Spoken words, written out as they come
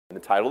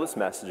title of this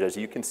message, as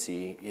you can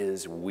see,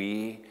 is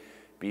We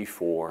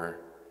Before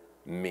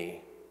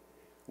Me.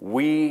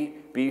 We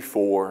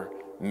before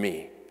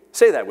me.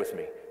 Say that with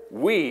me.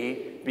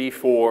 We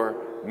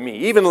before me.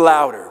 Even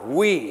louder.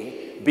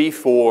 We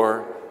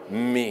before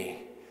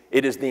me.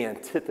 It is the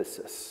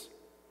antithesis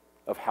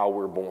of how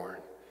we're born.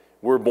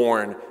 We're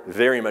born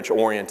very much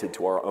oriented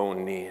to our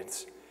own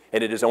needs.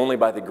 And it is only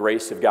by the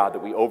grace of God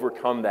that we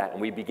overcome that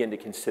and we begin to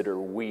consider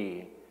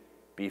we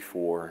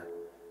before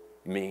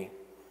me.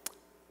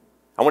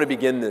 I want to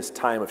begin this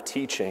time of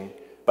teaching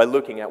by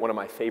looking at one of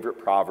my favorite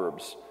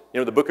Proverbs. You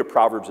know, the book of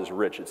Proverbs is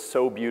rich. It's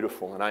so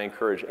beautiful, and I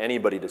encourage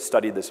anybody to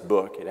study this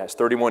book. It has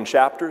 31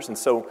 chapters, and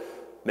so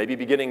maybe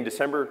beginning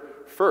December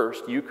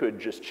 1st, you could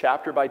just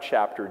chapter by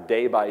chapter,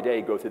 day by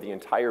day, go through the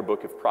entire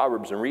book of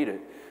Proverbs and read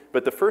it.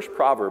 But the first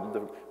proverb,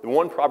 the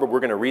one proverb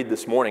we're going to read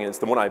this morning, and it's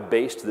the one I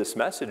based this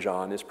message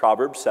on, is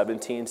Proverbs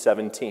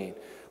 17:17.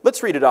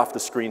 Let's read it off the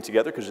screen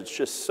together because it's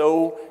just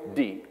so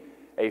deep.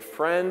 A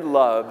friend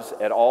loves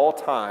at all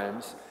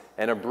times,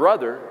 and a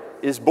brother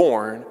is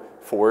born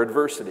for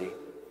adversity.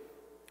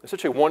 It's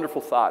such a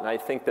wonderful thought, and I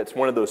think that's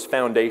one of those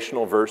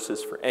foundational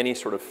verses for any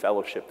sort of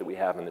fellowship that we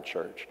have in the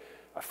church.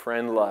 A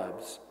friend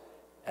loves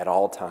at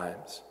all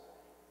times,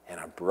 and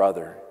a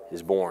brother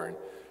is born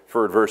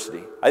for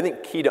adversity. I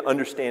think key to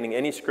understanding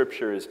any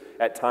scripture is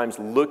at times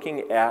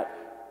looking at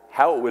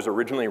how it was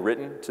originally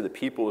written, to the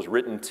people it was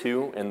written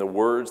to, and the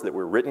words that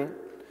were written.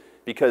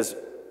 Because,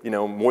 you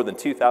know, more than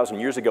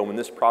 2,000 years ago when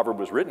this proverb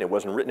was written, it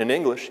wasn't written in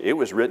English, it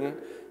was written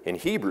in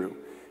Hebrew.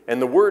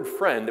 And the word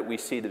friend that we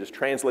see that is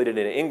translated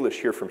into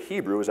English here from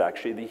Hebrew is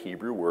actually the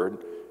Hebrew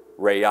word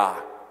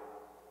re'ah.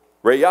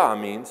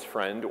 Re'ah means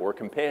friend or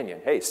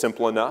companion. Hey,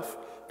 simple enough.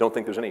 Don't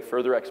think there's any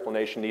further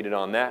explanation needed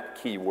on that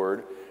key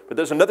word. But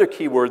there's another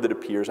key word that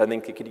appears. I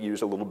think it could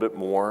use a little bit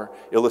more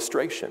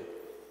illustration.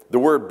 The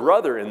word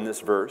brother in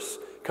this verse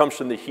comes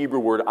from the Hebrew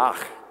word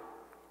ach.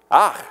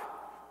 Ach,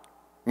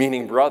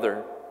 meaning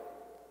brother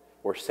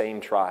or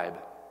same tribe.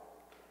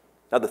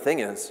 Now the thing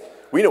is,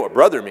 we know what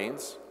brother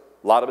means.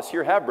 A lot of us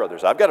here have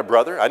brothers. I've got a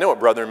brother. I know what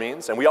brother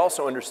means. And we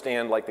also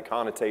understand like the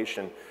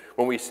connotation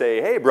when we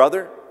say, hey,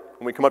 brother,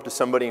 when we come up to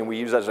somebody and we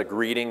use that as a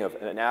greeting of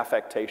an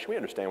affectation. We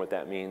understand what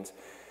that means.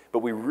 But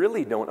we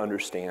really don't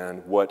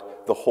understand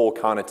what the whole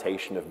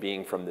connotation of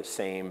being from the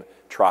same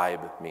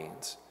tribe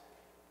means.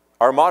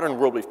 Our modern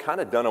world, we've kind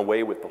of done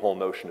away with the whole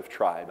notion of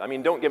tribe. I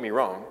mean, don't get me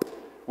wrong.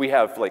 We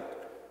have like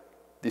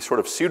these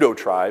sort of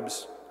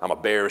pseudo-tribes. I'm a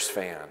Bears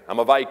fan. I'm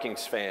a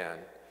Vikings fan.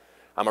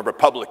 I'm a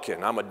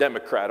Republican, I'm a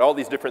Democrat, all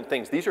these different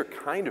things. These are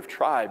kind of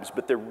tribes,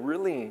 but they're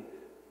really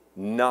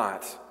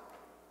not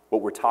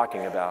what we're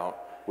talking about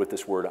with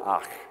this word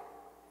ach.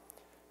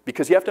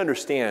 Because you have to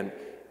understand,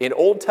 in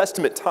Old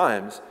Testament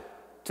times,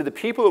 to the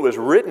people it was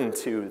written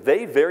to,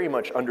 they very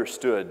much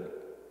understood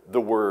the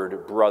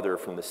word brother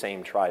from the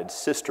same tribe,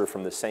 sister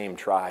from the same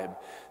tribe.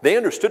 They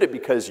understood it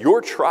because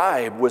your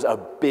tribe was a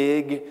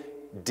big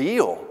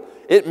deal.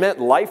 It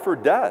meant life or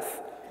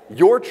death.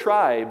 Your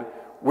tribe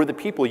were the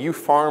people you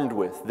farmed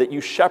with, that you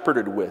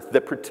shepherded with,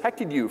 that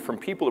protected you from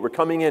people that were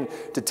coming in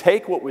to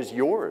take what was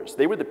yours.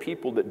 They were the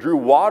people that drew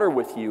water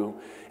with you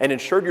and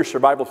ensured your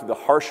survival through the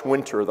harsh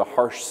winter or the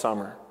harsh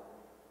summer.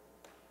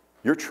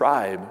 Your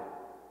tribe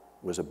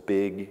was a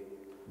big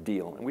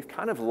deal, and we've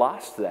kind of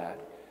lost that.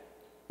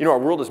 You know, our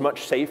world is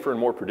much safer and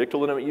more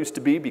predictable than it used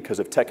to be because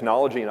of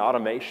technology and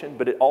automation,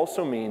 but it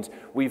also means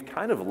we've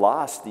kind of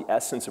lost the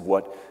essence of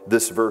what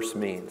this verse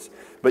means.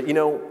 But you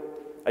know,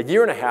 a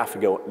year and a half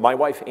ago, my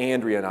wife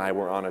Andrea and I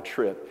were on a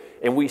trip,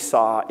 and we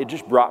saw, it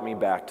just brought me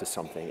back to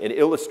something, an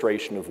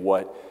illustration of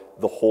what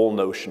the whole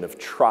notion of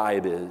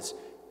tribe is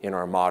in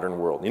our modern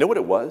world. You know what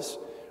it was?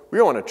 We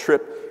were on a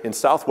trip in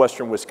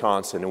southwestern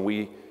Wisconsin, and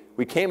we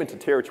came into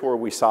territory where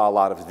we saw a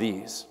lot of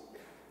these.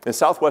 In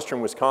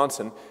southwestern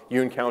Wisconsin,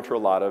 you encounter a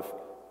lot of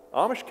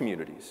Amish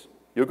communities.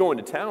 You'll go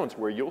into towns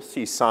where you'll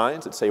see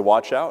signs that say,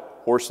 watch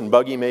out, horse and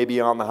buggy may be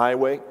on the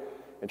highway.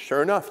 And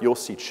sure enough, you'll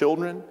see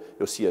children,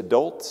 you'll see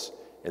adults,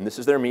 and this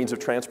is their means of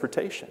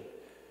transportation.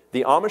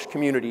 The Amish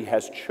community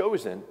has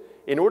chosen,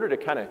 in order to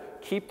kind of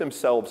keep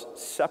themselves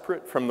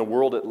separate from the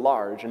world at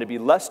large and to be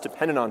less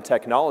dependent on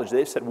technology,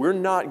 they've said, we're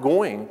not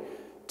going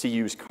to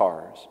use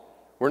cars.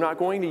 We're not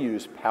going to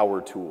use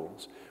power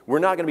tools. We're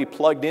not going to be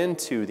plugged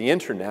into the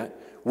internet.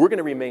 We're going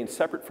to remain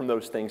separate from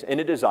those things in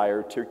a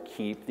desire to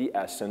keep the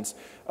essence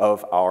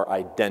of our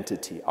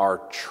identity, our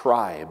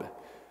tribe.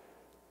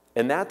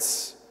 And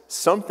that's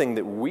something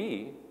that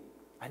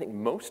I think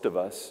most of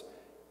us,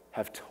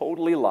 have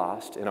totally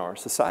lost in our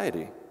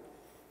society.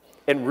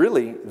 And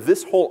really,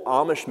 this whole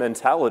Amish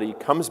mentality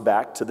comes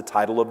back to the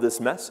title of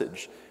this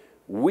message,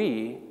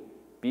 We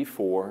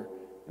Before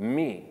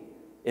Me.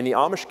 In the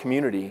Amish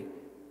community,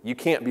 you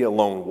can't be a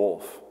lone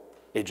wolf.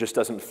 It just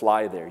doesn't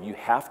fly there. You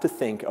have to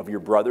think of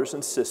your brothers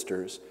and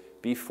sisters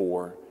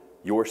before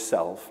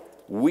yourself.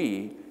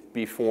 We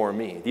before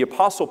me. The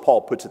Apostle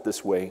Paul puts it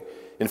this way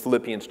in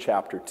Philippians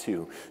chapter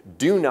 2.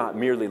 Do not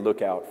merely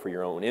look out for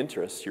your own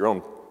interests, your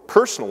own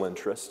personal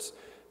interests,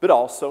 but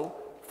also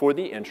for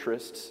the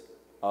interests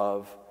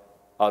of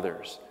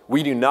others.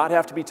 We do not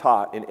have to be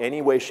taught in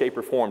any way, shape,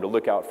 or form to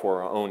look out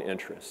for our own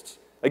interests.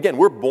 Again,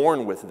 we're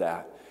born with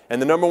that.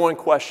 And the number one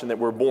question that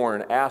we're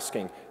born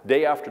asking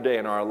day after day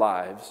in our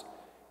lives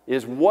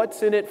is,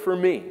 what's in it for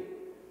me?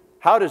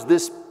 How does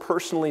this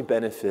personally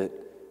benefit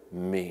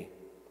me?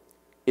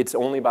 It's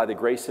only by the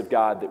grace of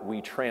God that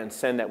we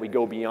transcend that, we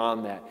go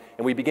beyond that,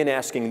 and we begin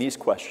asking these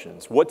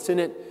questions. What's in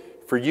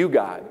it for you,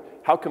 God?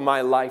 How can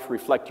my life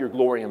reflect your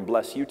glory and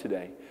bless you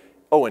today?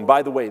 Oh, and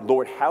by the way,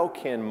 Lord, how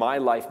can my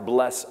life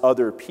bless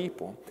other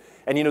people?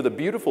 And you know, the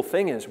beautiful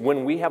thing is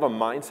when we have a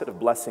mindset of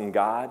blessing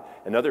God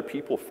and other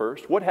people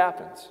first, what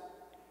happens?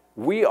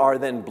 We are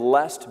then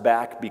blessed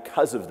back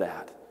because of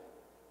that.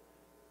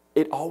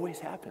 It always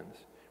happens.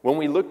 When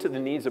we look to the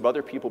needs of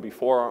other people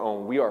before our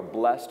own, we are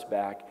blessed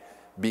back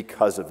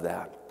because of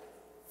that.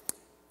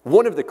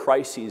 One of the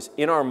crises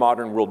in our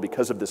modern world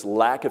because of this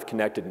lack of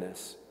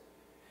connectedness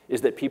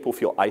is that people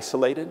feel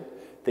isolated,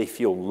 they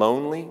feel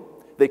lonely,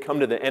 they come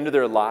to the end of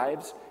their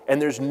lives,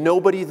 and there's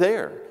nobody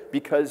there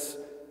because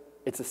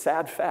it's a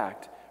sad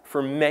fact.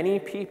 For many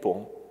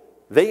people,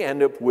 they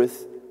end up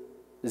with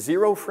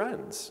zero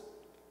friends.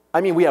 I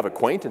mean, we have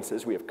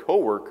acquaintances, we have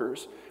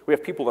coworkers, we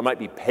have people that might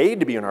be paid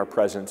to be in our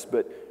presence,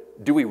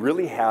 but do we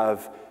really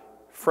have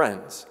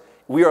friends?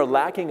 We are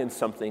lacking in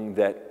something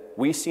that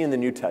we see in the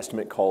New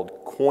Testament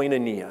called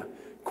koinonia.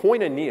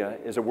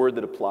 Koinonia is a word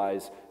that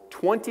applies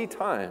 20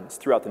 times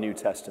throughout the New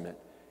Testament,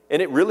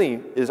 and it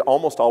really is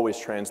almost always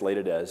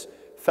translated as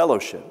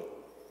fellowship.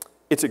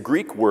 It's a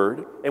Greek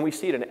word, and we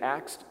see it in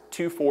Acts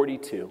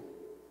 2:42.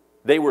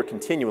 They were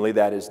continually,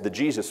 that is, the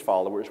Jesus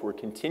followers, were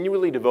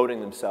continually devoting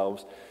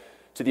themselves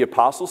to the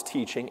apostles'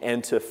 teaching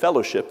and to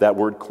fellowship. That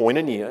word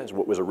koinonia is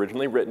what was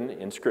originally written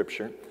in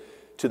Scripture,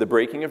 to the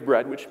breaking of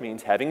bread, which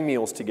means having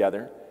meals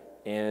together,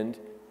 and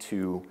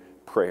to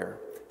prayer.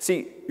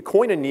 See,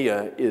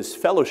 koinonia is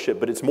fellowship,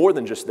 but it's more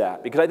than just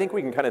that, because I think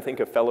we can kind of think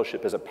of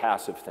fellowship as a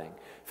passive thing.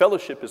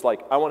 Fellowship is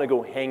like, I want to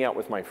go hang out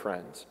with my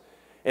friends.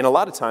 And a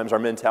lot of times our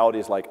mentality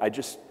is like, I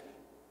just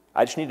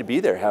need to be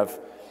there,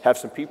 have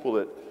some people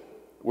that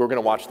we're going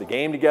to watch the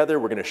game together,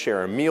 we're going to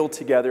share a meal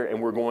together,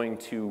 and we're going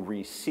to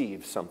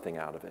receive something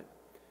out of it.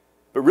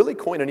 But really,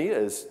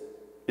 koinonia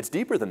it's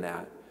deeper than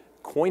that.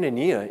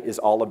 Koinonia is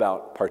all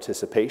about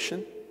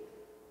participation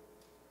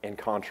and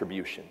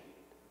contribution.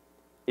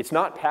 It's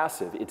not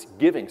passive, it's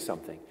giving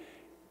something.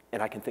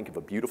 And I can think of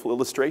a beautiful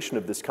illustration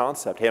of this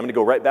concept. Hey, I'm going to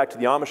go right back to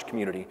the Amish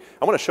community.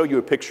 I want to show you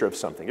a picture of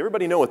something.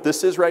 Everybody know what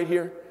this is right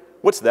here?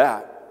 What's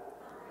that?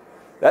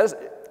 That is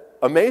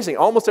amazing.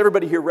 Almost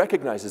everybody here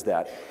recognizes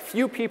that.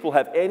 Few people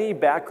have any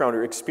background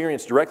or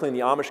experience directly in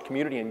the Amish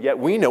community, and yet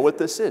we know what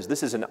this is.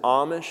 This is an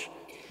Amish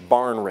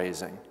barn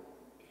raising.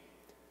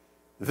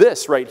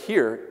 This right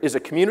here is a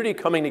community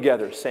coming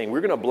together saying,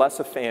 we're going to bless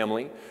a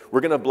family,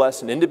 we're going to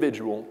bless an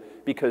individual,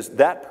 because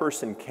that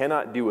person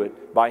cannot do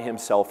it by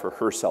himself or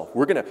herself.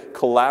 We're going to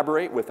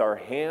collaborate with our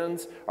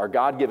hands, our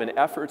God-given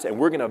efforts, and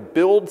we're going to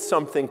build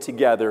something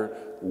together,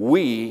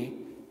 we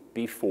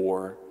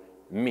before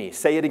me.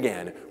 Say it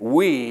again,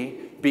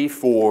 we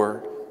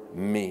before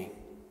me.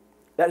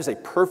 That is a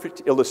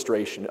perfect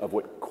illustration of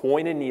what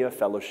koinonia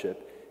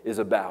fellowship is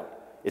about.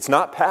 It's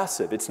not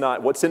passive. It's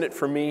not, what's in it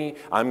for me?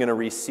 I'm going to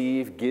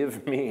receive,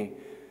 give me.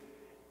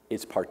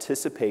 It's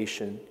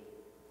participation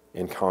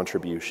and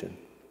contribution.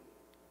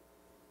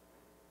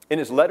 In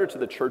his letter to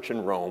the church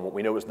in Rome, what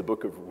we know as the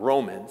book of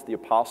Romans, the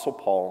Apostle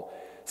Paul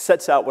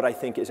sets out what I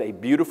think is a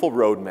beautiful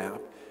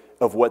roadmap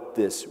of what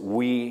this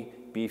we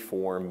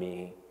before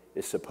me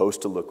is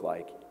supposed to look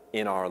like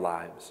in our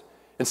lives.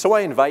 And so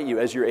I invite you,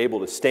 as you're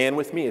able, to stand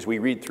with me as we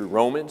read through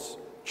Romans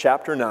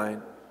chapter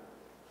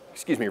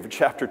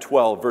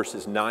 12,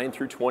 verses 9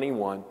 through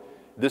 21,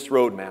 this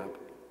roadmap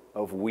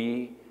of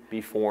we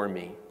before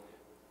me.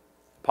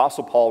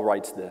 Apostle Paul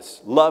writes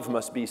this: love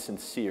must be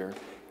sincere,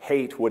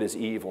 hate what is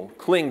evil,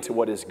 cling to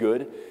what is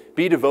good,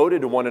 be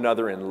devoted to one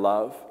another in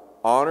love,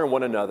 honor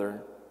one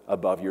another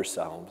above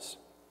yourselves.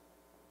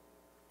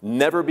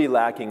 Never be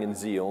lacking in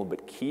zeal,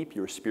 but keep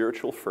your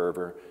spiritual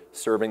fervor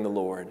serving the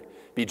Lord.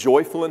 Be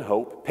joyful in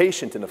hope,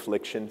 patient in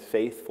affliction,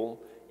 faithful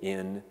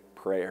in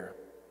prayer.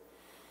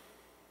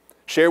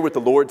 Share with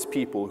the Lord's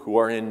people who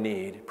are in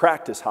need.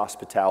 Practice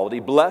hospitality.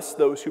 Bless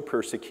those who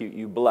persecute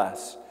you.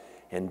 Bless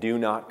and do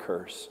not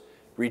curse.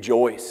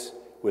 Rejoice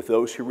with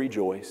those who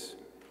rejoice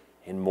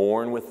and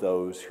mourn with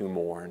those who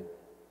mourn.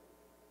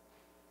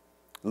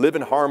 Live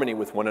in harmony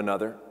with one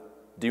another.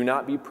 Do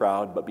not be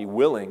proud, but be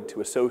willing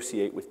to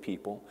associate with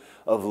people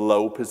of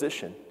low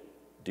position.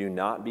 Do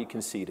not be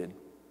conceited.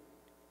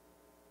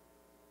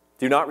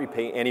 Do not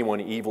repay anyone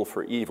evil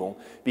for evil.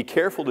 Be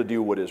careful to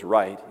do what is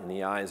right in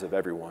the eyes of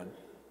everyone.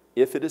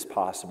 If it is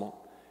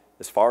possible,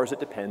 as far as it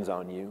depends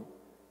on you,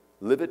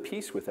 live at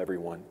peace with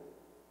everyone.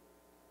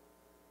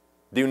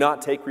 Do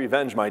not take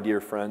revenge, my dear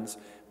friends,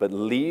 but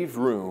leave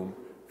room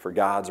for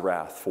God's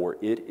wrath, for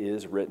it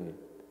is written,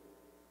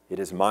 "It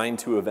is mine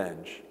to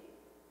avenge.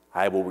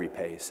 I will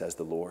repay," says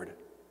the Lord.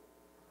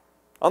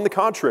 On the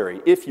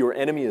contrary, if your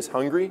enemy is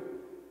hungry,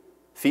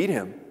 feed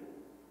him.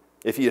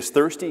 If he is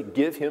thirsty,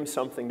 give him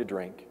something to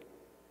drink.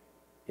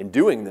 In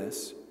doing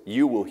this,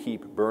 you will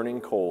heap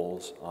burning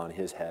coals on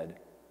his head.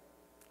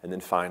 And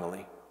then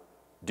finally,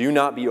 do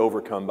not be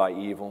overcome by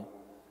evil,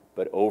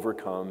 but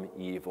overcome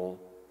evil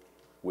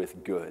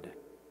with good.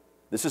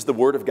 This is the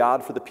word of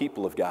God for the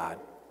people of God.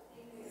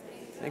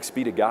 Thanks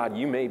be to God.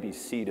 You may be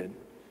seated.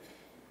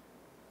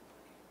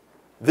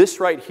 This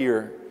right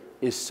here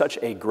is such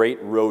a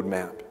great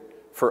roadmap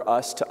for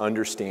us to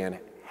understand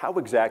how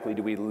exactly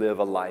do we live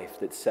a life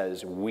that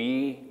says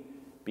we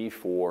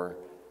before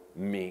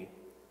me.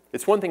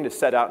 It's one thing to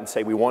set out and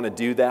say we want to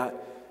do that,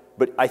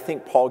 but I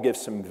think Paul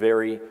gives some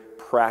very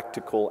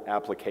practical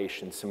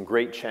applications, some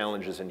great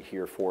challenges in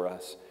here for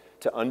us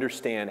to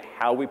understand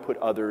how we put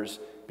others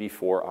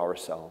before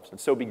ourselves. And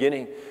so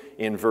beginning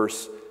in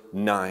verse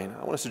 9,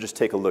 I want us to just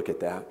take a look at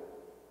that.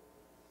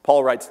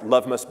 Paul writes,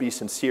 love must be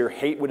sincere,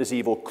 hate what is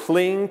evil,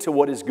 cling to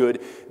what is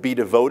good, be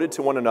devoted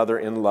to one another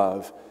in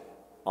love,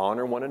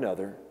 honor one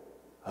another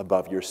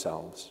above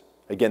yourselves.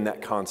 Again,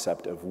 that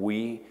concept of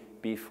we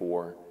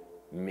before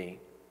me.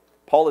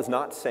 Paul is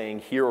not saying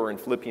here or in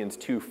Philippians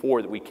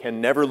 2:4 that we can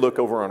never look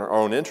over on our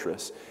own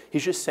interests.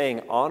 He's just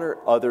saying honor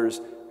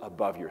others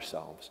above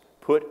yourselves.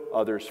 Put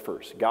others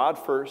first. God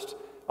first,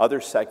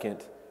 others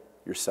second,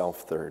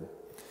 yourself third.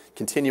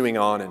 Continuing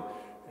on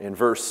in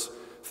verse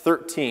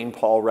 13,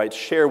 Paul writes,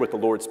 share with the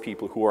Lord's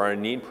people who are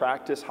in need,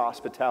 practice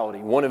hospitality.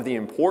 One of the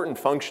important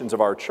functions of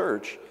our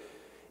church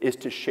is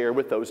to share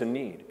with those in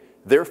need.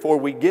 Therefore,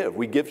 we give.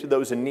 We give to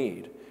those in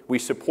need. We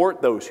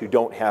support those who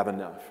don't have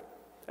enough.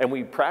 And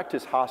we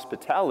practice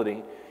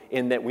hospitality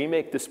in that we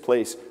make this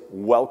place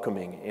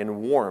welcoming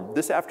and warm.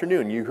 This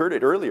afternoon, you heard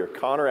it earlier,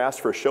 Connor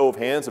asked for a show of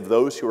hands of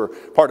those who are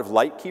part of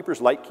Light Keepers.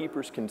 Light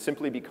Keepers can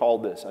simply be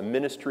called this, a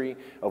ministry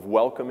of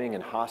welcoming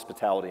and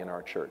hospitality in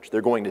our church.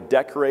 They're going to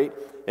decorate.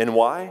 And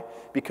why?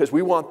 Because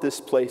we want this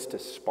place to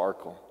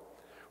sparkle.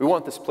 We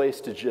want this place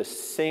to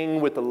just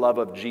sing with the love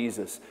of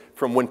Jesus.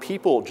 From when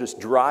people just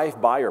drive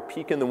by or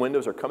peek in the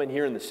windows or come in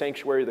here in the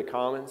sanctuary of the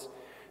Commons,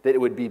 that it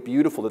would be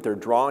beautiful that they're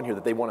drawn here,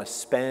 that they want to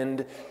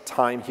spend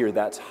time here.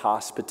 That's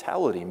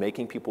hospitality,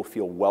 making people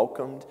feel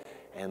welcomed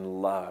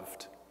and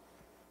loved.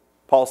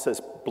 Paul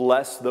says,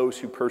 bless those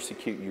who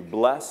persecute you.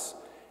 Bless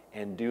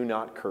and do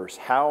not curse.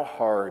 How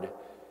hard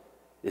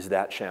is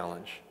that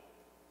challenge?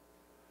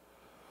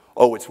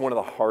 Oh, it's one of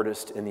the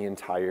hardest in the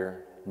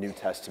entire New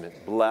Testament.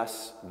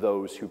 Bless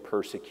those who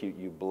persecute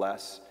you.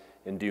 Bless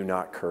and do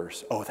not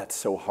curse. Oh, that's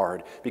so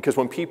hard. Because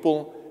when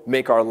people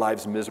make our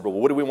lives miserable,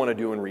 what do we want to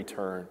do in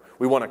return?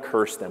 We want to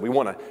curse them. We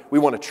want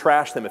to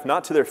trash them, if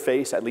not to their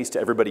face, at least to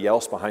everybody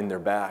else behind their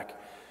back.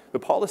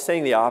 But Paul is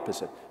saying the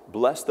opposite.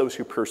 Bless those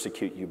who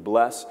persecute you.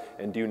 Bless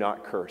and do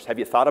not curse. Have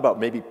you thought about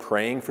maybe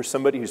praying for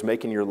somebody who's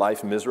making your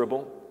life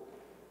miserable?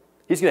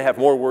 He's going to have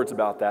more words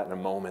about that in a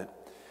moment.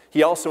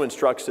 He also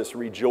instructs us,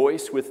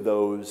 rejoice with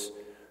those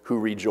who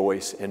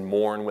rejoice and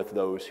mourn with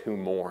those who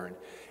mourn.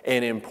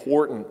 And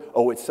important,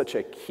 it's such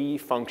a key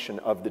function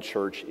of the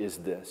church is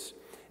this,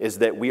 is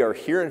that we are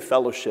here in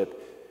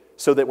fellowship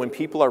so that when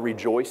people are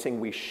rejoicing,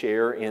 we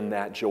share in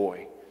that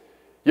joy.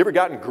 You ever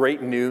gotten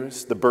great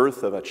news, the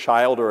birth of a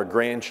child or a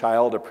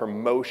grandchild, a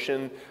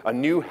promotion, a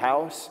new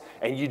house,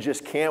 and you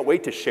just can't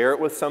wait to share it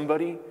with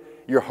somebody?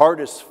 Your heart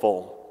is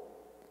full.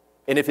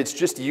 And if it's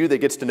just you that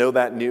gets to know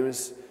that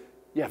news,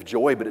 you have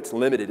joy, but it's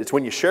limited. It's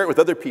when you share it with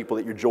other people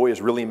that your joy is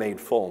really made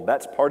full.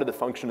 That's part of the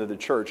function of the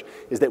church,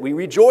 is that we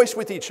rejoice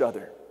with each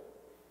other.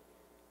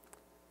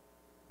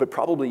 But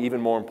probably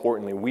even more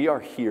importantly, we are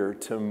here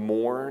to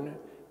mourn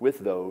with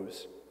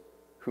those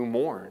who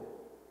mourn.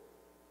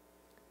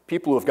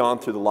 People who have gone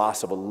through the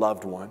loss of a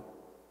loved one.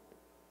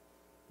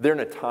 They're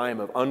in a time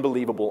of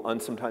unbelievable,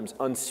 sometimes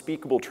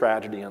unspeakable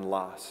tragedy and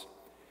loss.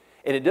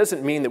 And it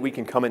doesn't mean that we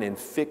can come in and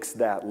fix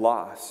that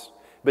loss.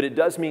 But it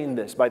does mean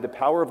this, by the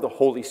power of the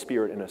Holy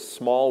Spirit in a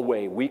small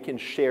way, we can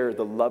share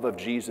the love of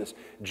Jesus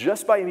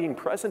just by being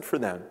present for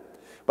them,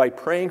 by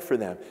praying for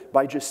them,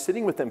 by just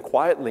sitting with them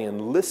quietly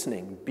and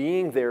listening,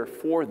 being there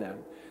for them.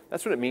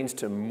 That's what it means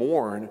to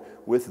mourn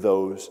with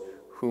those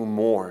who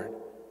mourn.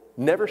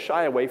 Never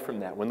shy away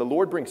from that. When the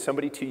Lord brings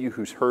somebody to you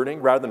who's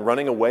hurting, rather than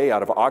running away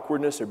out of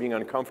awkwardness or being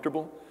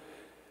uncomfortable,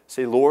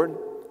 say, Lord,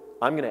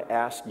 I'm going to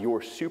ask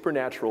your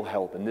supernatural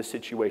help in this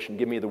situation.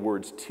 Give me the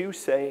words to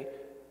say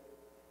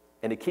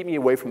and to keep me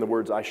away from the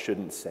words I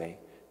shouldn't say,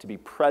 to be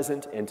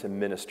present and to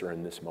minister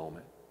in this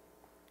moment.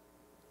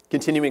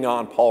 Continuing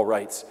on, Paul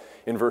writes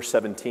in verse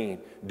 17,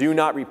 do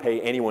not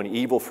repay anyone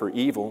evil for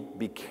evil.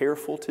 Be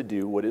careful to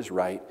do what is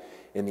right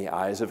in the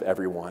eyes of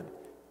everyone.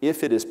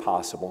 If it is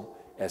possible,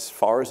 as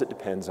far as it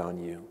depends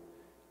on you,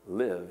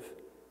 live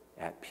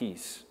at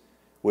peace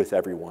with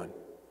everyone.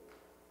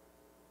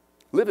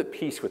 Live at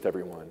peace with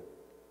everyone.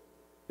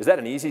 Is that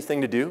an easy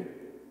thing to do?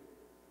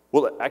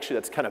 Well, actually,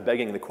 that's kind of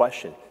begging the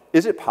question.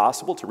 Is it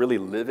possible to really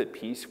live at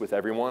peace with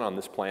everyone on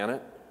this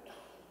planet?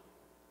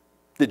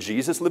 Did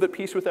Jesus live at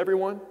peace with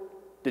everyone?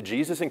 Did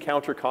Jesus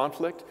encounter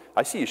conflict?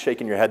 I see you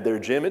shaking your head there,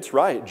 Jim. It's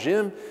right.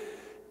 Jim,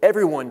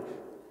 everyone,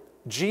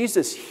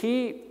 Jesus,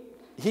 he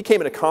came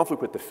into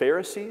conflict with the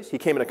Pharisees. He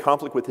came into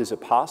conflict with his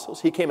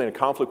apostles. He came into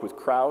conflict with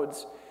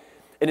crowds.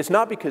 And it's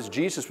not because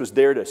Jesus was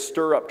there to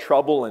stir up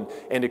trouble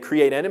and to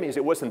create enemies.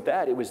 It wasn't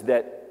that. It was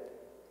that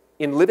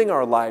in living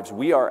our lives,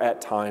 we are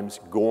at times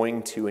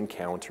going to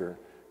encounter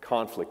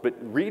conflict. But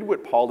read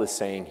what Paul is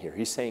saying here.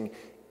 He's saying,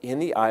 in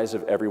the eyes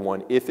of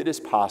everyone, if it is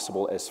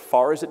possible, as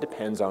far as it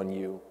depends on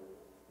you,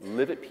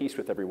 live at peace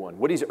with everyone.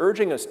 What he's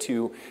urging us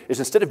to is,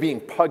 instead of being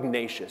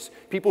pugnacious,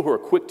 people who are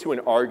quick to an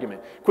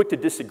argument, quick to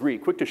disagree,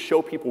 quick to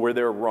show people where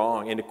they're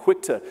wrong, and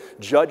quick to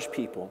judge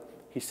people,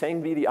 he's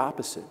saying be the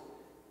opposite.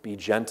 Be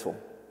gentle.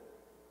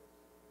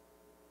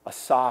 A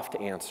soft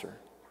answer.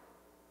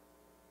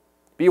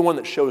 Be one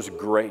that shows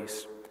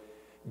grace.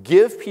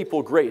 Give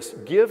people grace.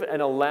 Give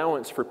an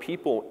allowance for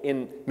people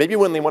in, maybe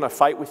when they want to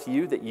fight with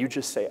you, that you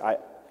just say,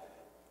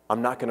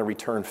 I'm not going to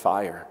return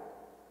fire.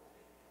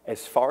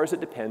 As far as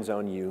it depends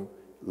on you,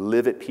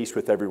 live at peace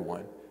with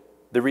everyone.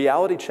 The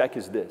reality check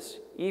is this: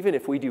 even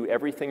if we do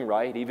everything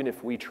right, even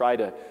if we try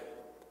to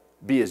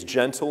be as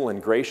gentle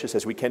and gracious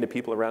as we can to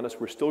people around us,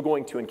 we're still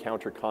going to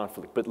encounter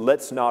conflict. But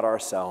let's not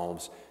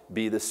ourselves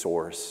be the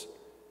source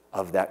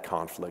of that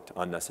conflict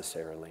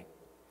unnecessarily.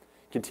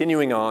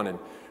 Continuing on in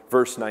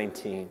verse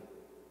 19,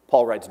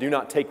 Paul writes, "Do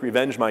not take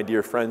revenge, my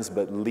dear friends,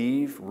 but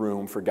leave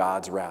room for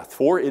God's wrath.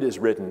 For it is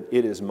written,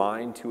 'It is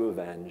mine to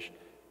avenge.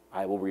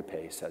 I will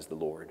repay,' says the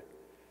Lord."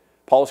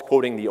 Paul is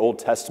quoting the Old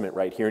Testament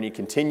right here, and he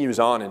continues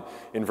on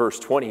in verse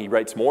 20. He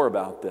writes more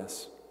about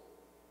this.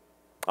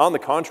 "On the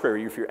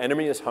contrary, if your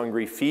enemy is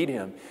hungry, feed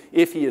him.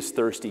 If he is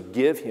thirsty,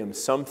 give him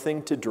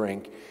something to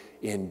drink.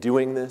 In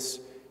doing this,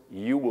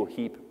 you will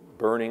heap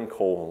burning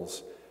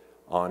coals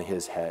on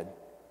his head."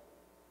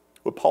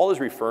 What Paul is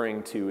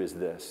referring to is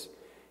this,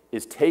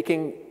 is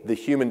taking the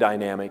human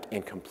dynamic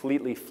and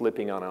completely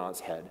flipping on its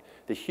head.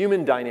 The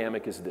human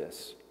dynamic is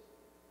this: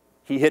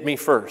 he hit me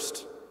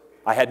first.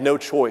 I had no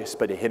choice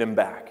but to hit him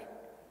back.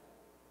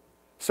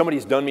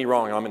 Somebody's done me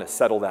wrong, I'm going to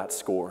settle that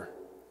score.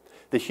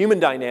 The human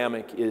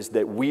dynamic is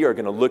that we are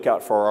going to look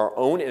out for our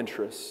own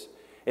interests,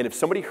 and if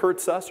somebody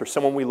hurts us or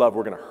someone we love,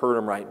 we're going to hurt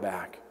them right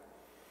back.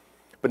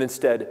 But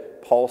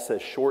instead, Paul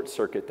says, short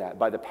circuit that.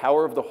 By the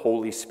power of the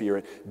Holy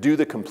Spirit, do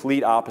the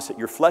complete opposite.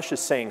 Your flesh is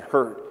saying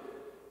hurt,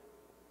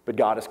 but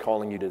God is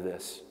calling you to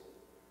this.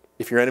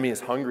 If your enemy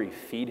is hungry,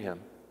 feed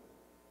him.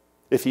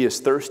 If he is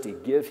thirsty,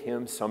 give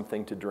him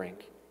something to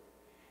drink.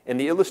 And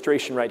the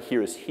illustration right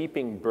here is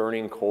heaping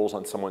burning coals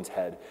on someone's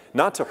head.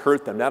 Not to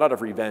hurt them, not out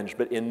of revenge,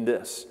 but in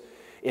this.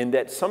 In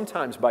that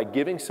sometimes by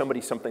giving somebody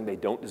something they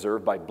don't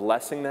deserve, by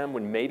blessing them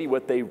when maybe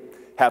what they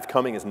have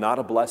coming is not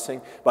a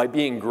blessing, by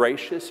being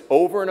gracious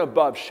over and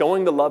above,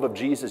 showing the love of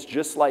Jesus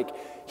just like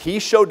he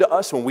showed to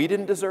us when we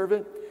didn't deserve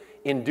it,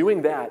 in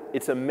doing that,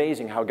 it's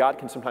amazing how God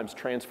can sometimes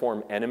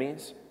transform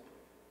enemies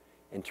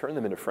and turn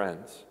them into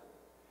friends.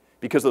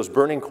 Because those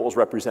burning coals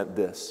represent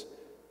this,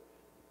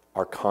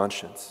 our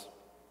conscience.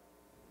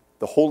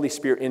 The Holy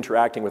Spirit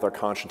interacting with our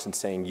conscience and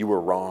saying, you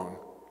were wrong.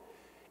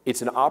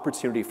 It's an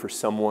opportunity for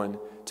someone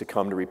to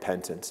come to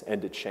repentance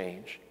and to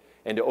change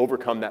and to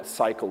overcome that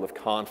cycle of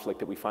conflict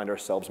that we find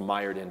ourselves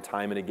mired in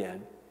time and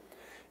again.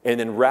 And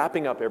then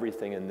wrapping up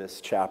everything in this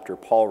chapter,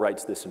 Paul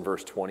writes this in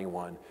verse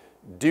 21,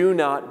 "Do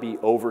not be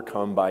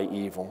overcome by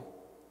evil,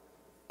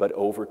 but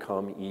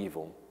overcome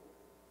evil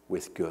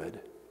with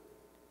good."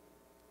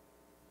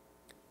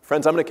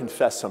 Friends, I'm going to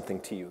confess something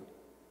to you.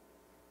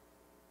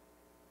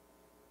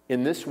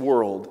 In this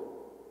world,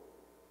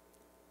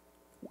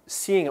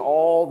 seeing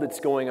all that's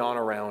going on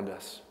around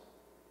us,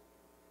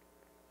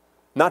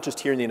 not just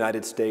here in the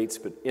United States,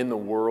 but in the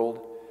world,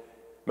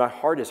 my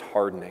heart is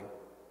hardening.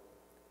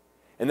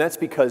 And that's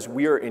because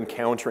we are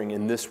encountering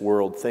in this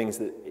world things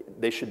that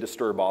they should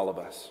disturb all of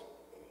us.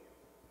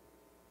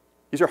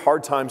 These are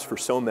hard times for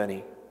so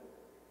many.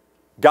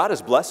 God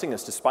is blessing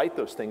us despite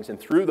those things and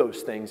through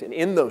those things and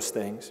in those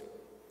things.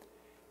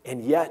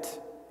 And yet,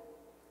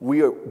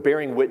 we are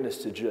bearing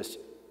witness to just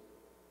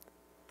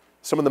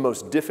some of the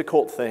most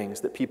difficult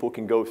things that people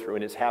can go through,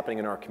 and it's happening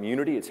in our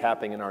community, it's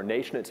happening in our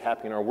nation, it's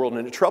happening in our world,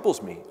 and it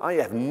troubles me. I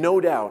have no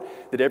doubt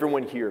that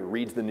everyone here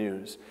reads the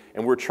news,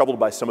 and we're troubled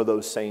by some of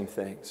those same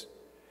things.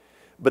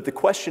 But the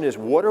question is,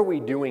 what are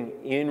we doing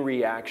in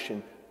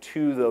reaction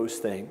to those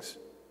things?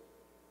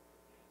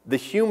 The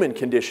human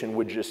condition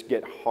would just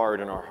get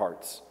hard in our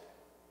hearts.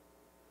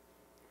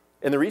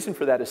 And the reason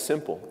for that is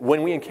simple.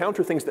 When we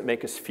encounter things that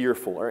make us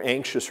fearful or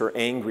anxious or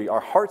angry, our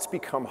hearts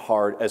become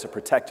hard as a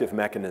protective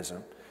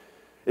mechanism.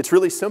 It's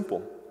really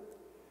simple.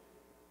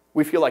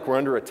 We feel like we're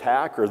under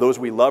attack, or those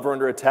we love are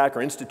under attack,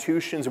 or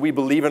institutions we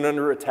believe in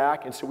under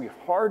attack, and so we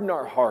harden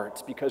our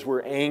hearts because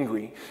we're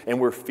angry and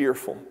we're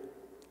fearful.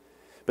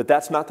 But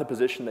that's not the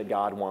position that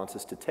God wants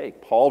us to take.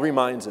 Paul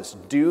reminds us,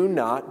 do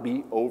not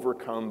be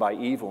overcome by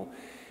evil.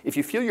 If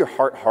you feel your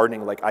heart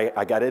hardening, like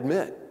I got to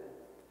admit,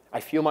 I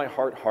feel my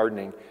heart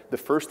hardening, the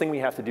first thing we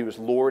have to do is,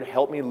 Lord,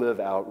 help me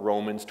live out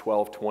Romans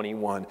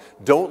 12:21.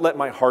 Don't let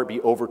my heart be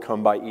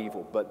overcome by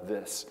evil, but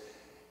this.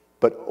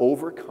 But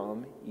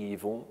overcome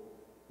evil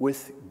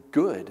with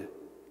good.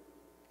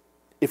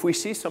 If we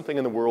see something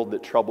in the world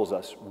that troubles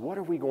us, what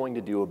are we going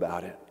to do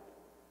about it?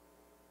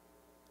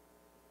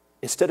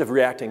 Instead of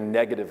reacting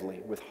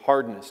negatively with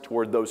hardness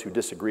toward those who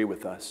disagree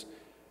with us,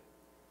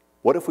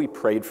 what if we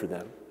prayed for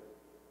them?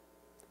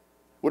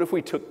 What if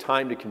we took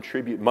time to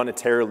contribute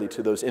monetarily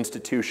to those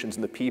institutions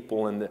and the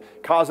people and the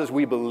causes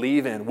we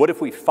believe in? What if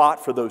we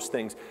fought for those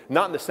things,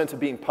 not in the sense of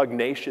being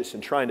pugnacious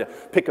and trying to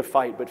pick a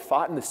fight, but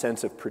fought in the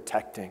sense of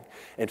protecting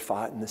and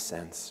fought in the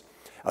sense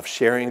of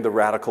sharing the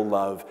radical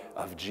love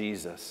of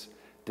Jesus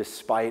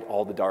despite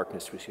all the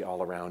darkness we see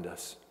all around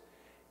us?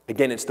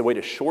 Again, it's the way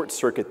to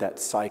short-circuit that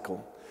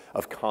cycle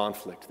of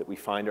conflict that we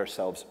find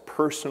ourselves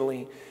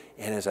personally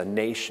and as a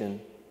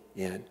nation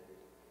in.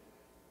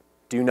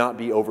 Do not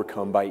be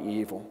overcome by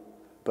evil,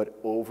 but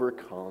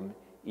overcome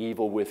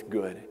evil with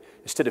good.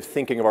 Instead of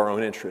thinking of our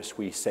own interests,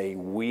 we say,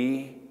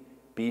 we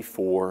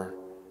before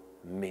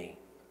me.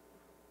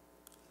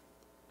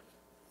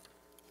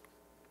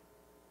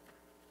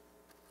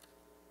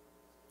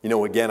 You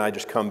know, again, I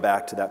just come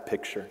back to that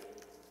picture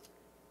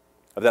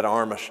of that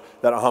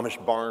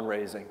Amish barn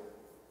raising.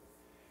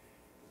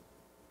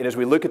 And as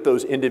we look at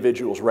those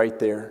individuals right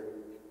there,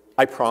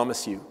 I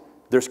promise you,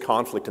 there's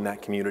conflict in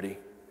that community.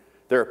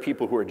 There are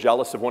people who are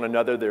jealous of one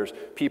another. There's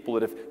people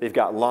that they've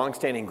got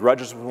long-standing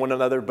grudges with one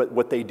another, but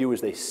what they do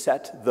is they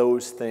set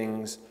those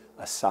things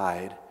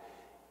aside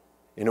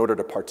in order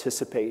to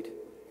participate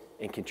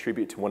and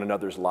contribute to one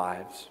another's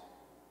lives.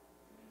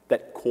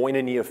 That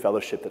koinonia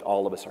fellowship that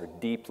all of us are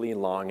deeply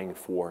longing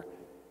for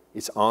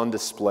is on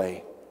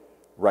display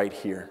right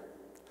here.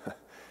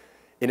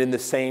 And in the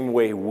same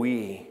way,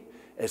 we,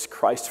 as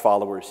Christ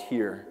followers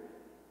here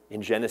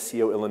in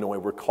Geneseo, Illinois,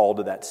 we're called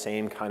to that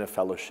same kind of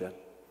fellowship.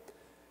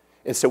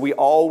 And so we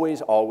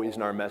always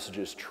in our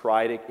messages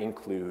try to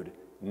include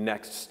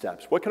next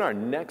steps. What can our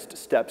next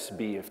steps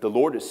be if the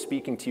Lord is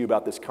speaking to you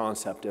about this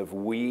concept of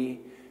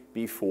we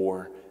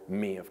before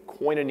me, of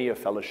koinonia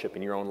fellowship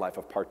in your own life,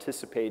 of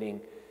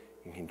participating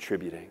and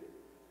contributing?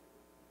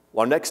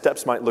 Well, our next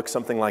steps might look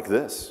something like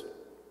this.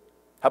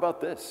 How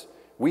about this?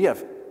 We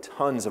have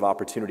tons of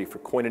opportunity for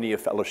koinonia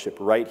fellowship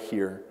right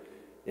here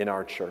in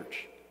our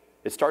church.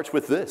 It starts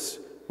with this.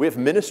 We have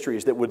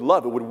ministries that would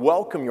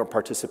welcome your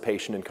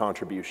participation and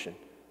contribution.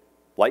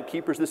 Light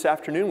keepers this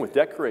afternoon with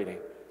decorating.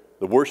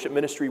 The worship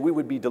ministry, we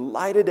would be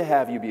delighted to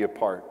have you be a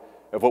part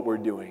of what we're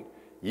doing.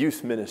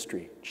 Youth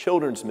ministry,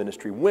 children's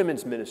ministry,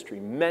 women's ministry,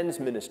 men's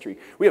ministry.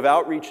 We have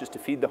outreaches to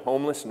feed the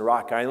homeless in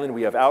Rock Island.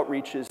 We have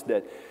outreaches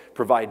that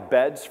provide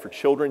beds for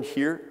children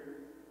here.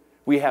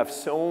 We have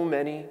so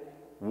many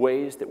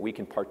ways that we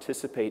can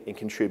participate and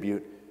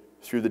contribute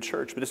through the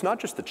church. But it's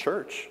not just the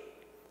church.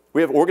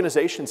 We have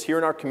organizations here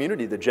in our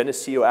community. The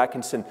Geneseo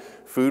Atkinson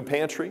Food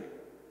Pantry,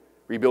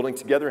 Rebuilding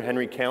Together in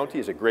Henry County,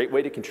 is a great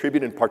way to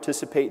contribute and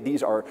participate.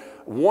 These are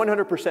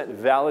 100%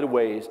 valid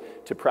ways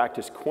to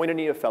practice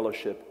koinonia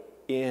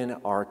fellowship in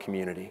our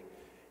community.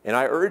 And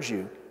I urge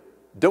you,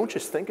 don't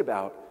just think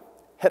about,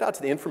 head out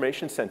to the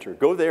information center.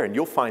 Go there and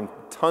you'll find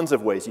tons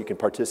of ways you can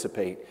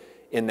participate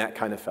in that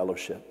kind of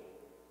fellowship.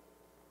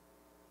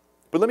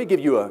 But let me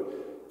give you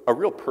a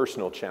real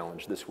personal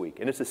challenge this week.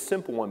 And it's a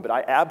simple one, but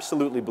I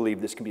absolutely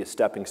believe this can be a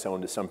stepping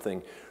stone to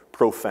something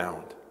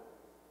profound.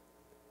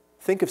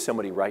 Think of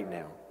somebody right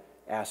now.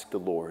 Ask the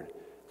Lord,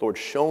 Lord,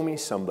 show me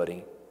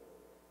somebody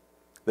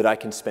that I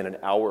can spend an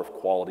hour of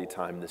quality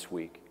time this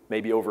week,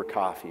 maybe over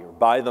coffee or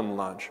buy them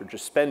lunch or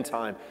just spend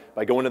time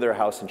by going to their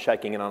house and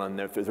checking in on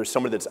them. If there's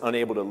somebody that's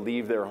unable to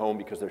leave their home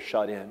because they're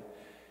shut in,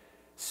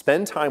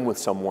 spend time with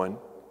someone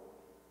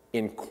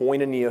in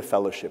koinonia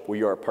fellowship, where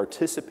you are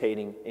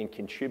participating and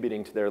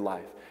contributing to their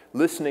life,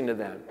 listening to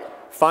them,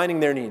 finding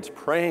their needs,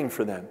 praying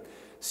for them.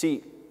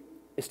 See,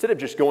 instead of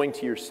just going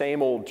to your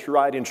same old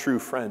tried and true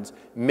friends,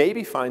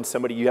 maybe find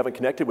somebody you haven't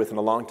connected with in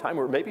a long time,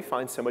 or maybe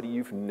find somebody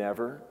you've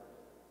never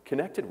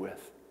connected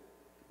with.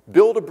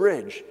 Build a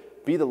bridge.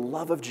 Be the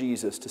love of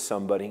Jesus to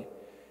somebody.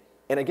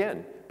 And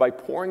again, by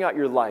pouring out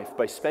your life,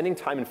 by spending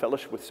time in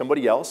fellowship with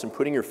somebody else and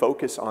putting your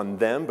focus on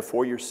them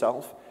before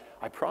yourself,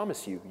 I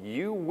promise you,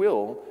 you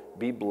will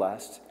be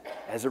blessed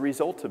as a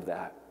result of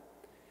that.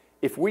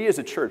 If we as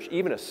a church,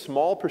 even a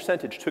small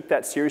percentage, took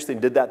that seriously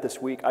and did that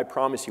this week, I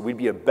promise you, we'd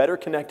be a better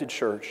connected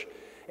church,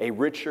 a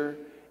richer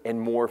and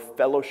more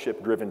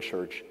fellowship-driven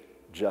church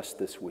just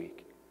this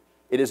week.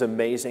 It is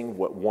amazing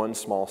what one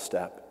small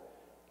step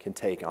can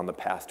take on the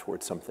path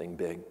towards something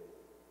big.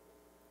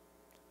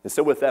 And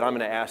so with that, I'm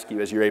going to ask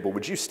you, as you're able,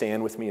 would you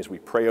stand with me as we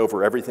pray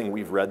over everything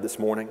we've read this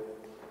morning?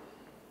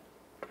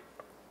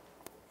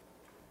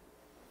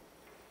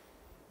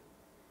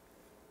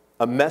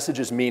 A message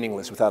is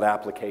meaningless without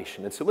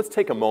application. And so let's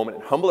take a moment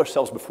and humble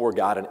ourselves before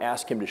God and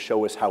ask Him to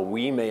show us how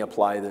we may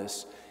apply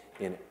this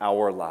in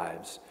our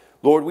lives.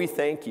 Lord, we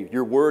thank you.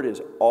 Your word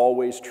is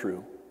always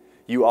true.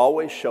 You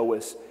always show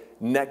us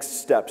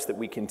next steps that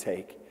we can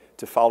take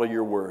to follow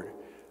your word.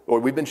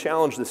 Lord, we've been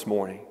challenged this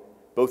morning,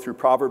 both through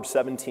Proverbs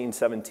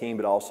 17:17,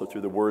 but also through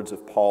the words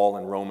of Paul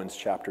in Romans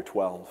chapter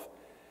 12,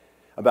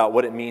 about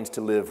what it means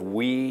to live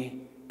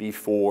we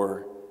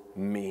before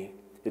me.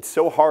 It's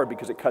so hard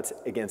because it cuts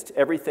against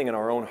everything in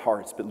our own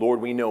hearts. But Lord,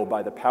 we know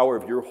by the power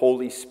of your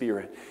Holy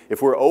Spirit,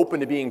 if we're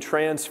open to being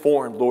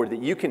transformed, Lord,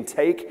 that you can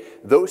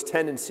take those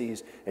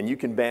tendencies and you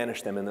can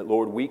banish them. And that,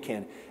 Lord, we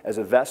can, as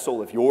a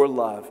vessel of your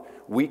love,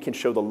 we can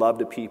show the love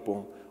to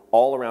people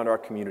all around our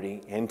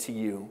community and to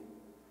you.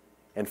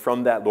 And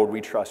from that, Lord, we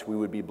trust we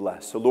would be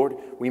blessed. So, Lord,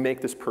 we make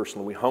this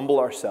personal. We humble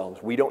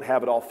ourselves. We don't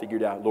have it all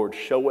figured out. Lord,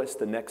 show us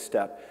the next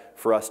step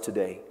for us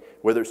today.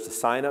 Whether it's to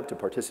sign up to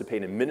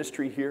participate in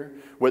ministry here,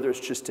 whether it's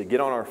just to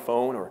get on our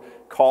phone or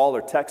call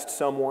or text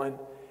someone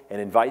and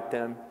invite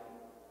them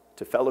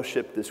to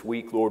fellowship this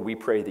week, Lord, we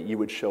pray that you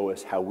would show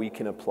us how we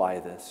can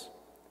apply this.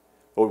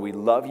 Lord, we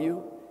love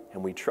you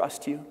and we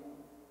trust you,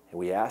 and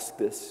we ask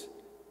this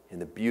in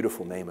the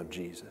beautiful name of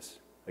Jesus.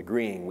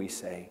 Agreeing, we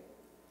say,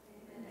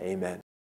 amen.